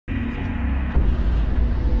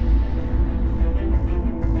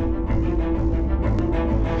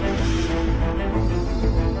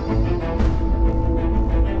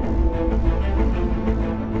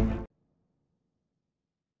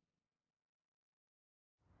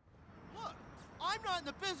I'm not in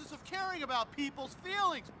the business of caring about people's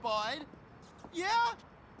feelings, bud. Yeah?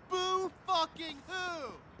 Boo fucking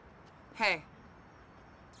who? Hey.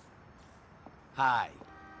 Hi.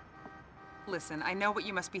 Listen, I know what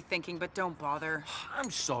you must be thinking, but don't bother.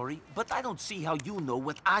 I'm sorry, but I don't see how you know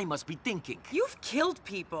what I must be thinking. You've killed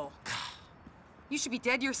people. You should be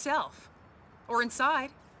dead yourself. Or inside.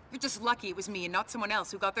 You're just lucky it was me and not someone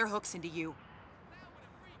else who got their hooks into you.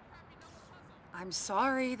 I'm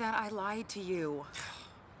sorry that I lied to you.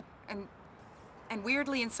 And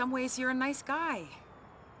weirdly, in some ways, you're a nice guy.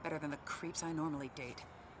 Better than the creeps I normally date.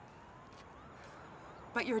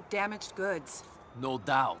 But you're damaged goods. No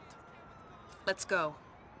doubt. Let's go.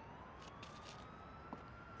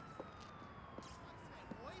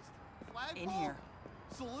 In here.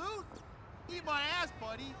 Salute? Eat my ass,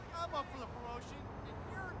 buddy. I'm up for the promotion,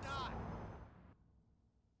 and you're not.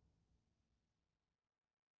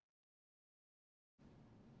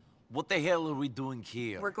 What the hell are we doing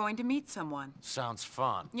here? We're going to meet someone. Sounds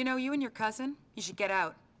fun. You know, you and your cousin, you should get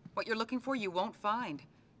out. What you're looking for, you won't find.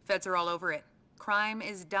 Feds are all over it. Crime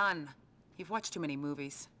is done. You've watched too many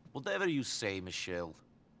movies. Whatever you say, Michelle.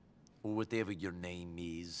 Or whatever your name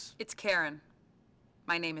is. It's Karen.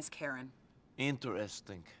 My name is Karen.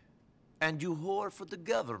 Interesting. And you whore for the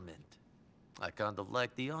government. I kinda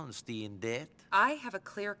like the honesty in that. I have a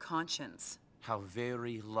clear conscience. How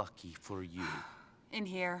very lucky for you. In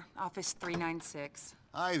here, office 396.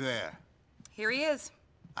 Hi there. Here he is.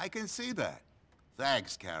 I can see that.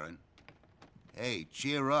 Thanks, Karen. Hey,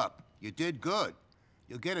 cheer up. You did good.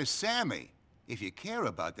 You'll get a Sammy, if you care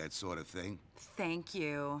about that sort of thing. Thank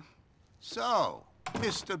you. So,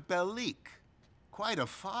 Mr. Belik. Quite a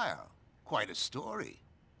file. Quite a story.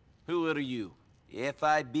 Who are you?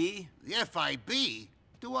 FIB? The FIB?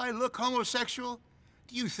 Do I look homosexual?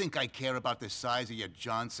 Do you think I care about the size of your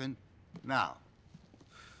Johnson? Now,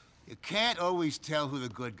 you can't always tell who the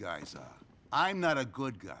good guys are. I'm not a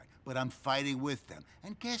good guy, but I'm fighting with them.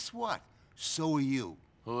 And guess what? So are you.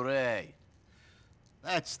 Hooray.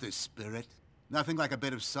 That's the spirit. Nothing like a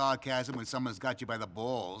bit of sarcasm when someone's got you by the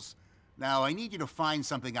balls. Now, I need you to find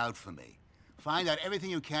something out for me. Find out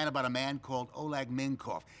everything you can about a man called Oleg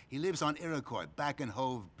Minkov. He lives on Iroquois, back in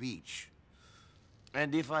Hove Beach.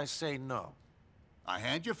 And if I say no? I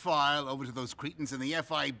hand your file over to those cretins in the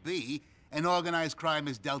FIB, and organized crime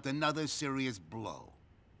has dealt another serious blow.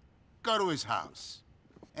 Go to his house.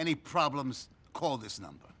 Any problems, call this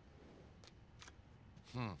number.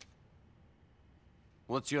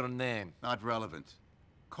 What's your name? Not relevant.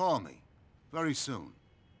 Call me. Very soon.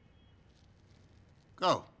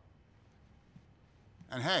 Go.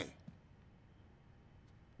 And hey,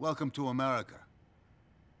 welcome to America.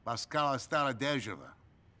 Baskala Stala Dejava.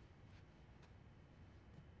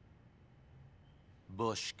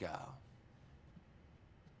 Bushka.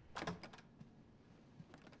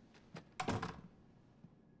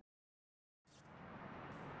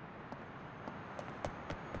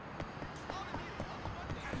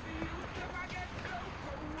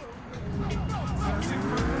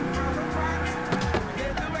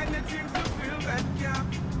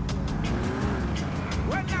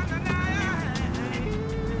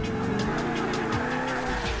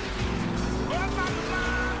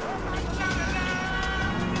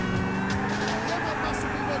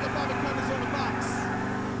 Motherboard.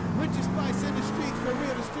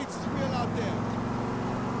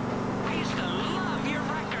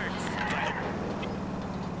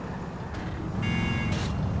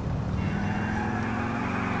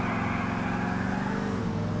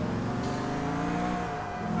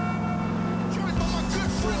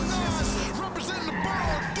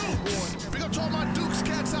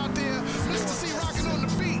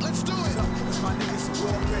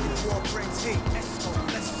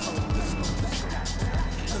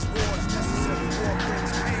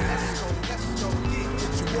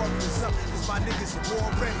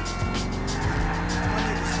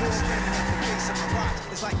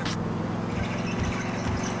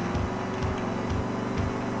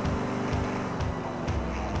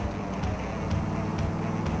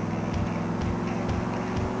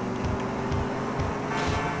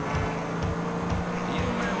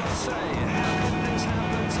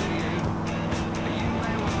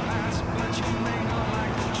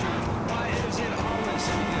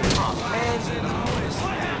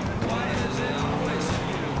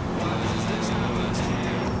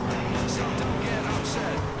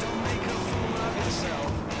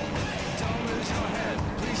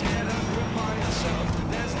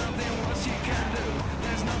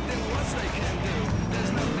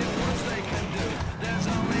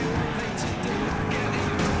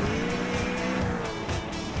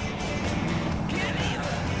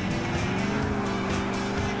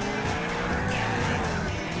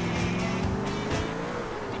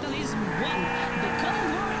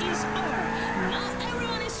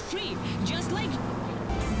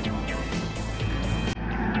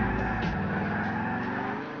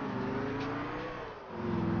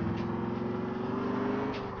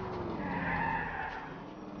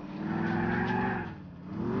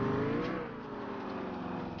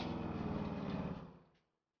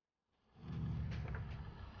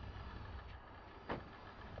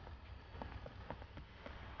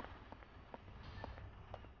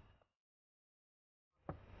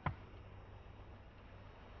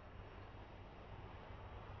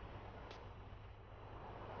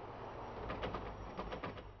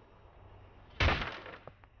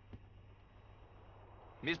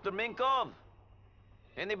 Mr. Minkov?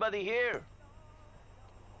 Anybody here?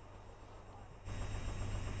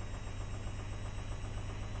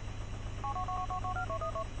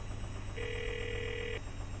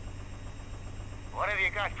 What have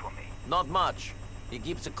you got for me? Not much. He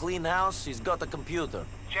keeps a clean house, he's got a computer.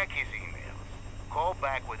 Check his emails. Call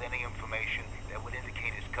back with any information that would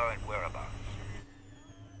indicate his current whereabouts.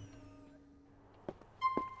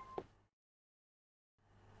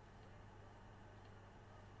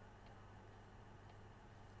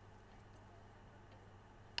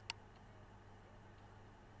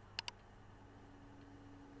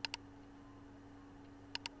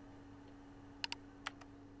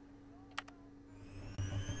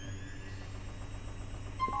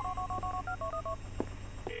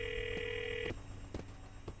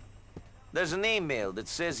 There's an email that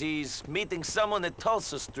says he's meeting someone at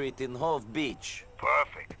Tulsa Street in Hove Beach.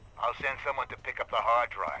 Perfect. I'll send someone to pick up the hard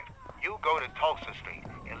drive. You go to Tulsa Street.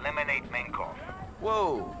 Eliminate Minkov.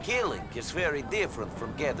 Whoa, killing is very different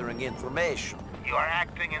from gathering information. You are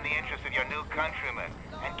acting in the interest of your new countrymen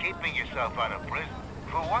and keeping yourself out of prison.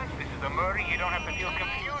 For once, this is a murder you don't have to feel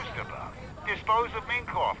confused about. Dispose of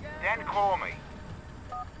Minkov, then call me.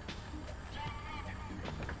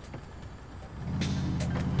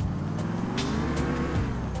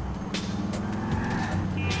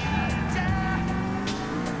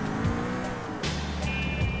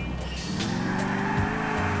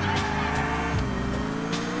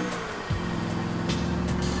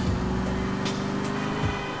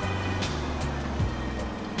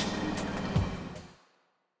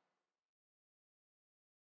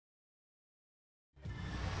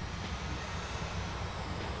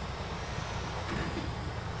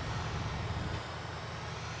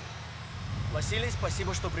 Василий,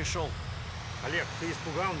 спасибо, что пришел. Олег, ты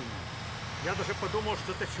испугал меня. Я даже подумал,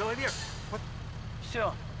 что это человек. Вот.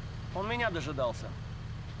 Все, он меня дожидался.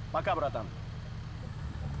 Пока, братан.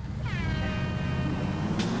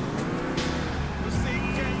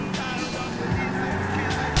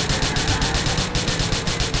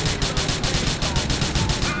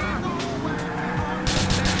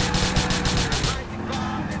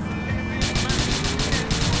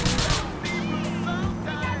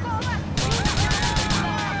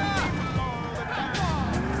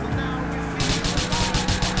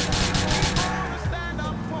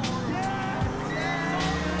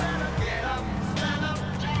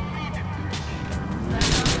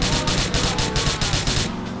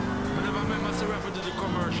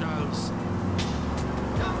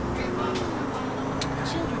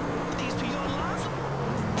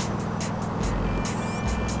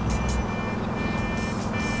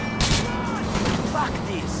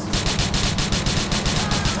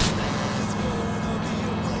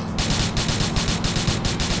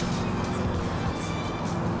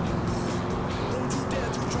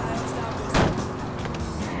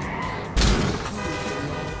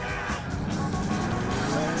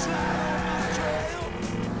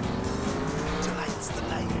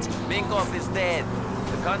 Minkov is dead.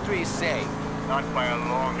 The country is safe. Not by a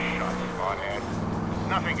long shot, smarthead.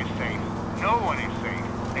 Nothing is safe. No one is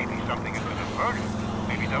safe. Maybe something has been averted.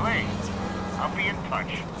 Maybe delayed. I'll be in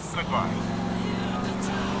touch. Goodbye.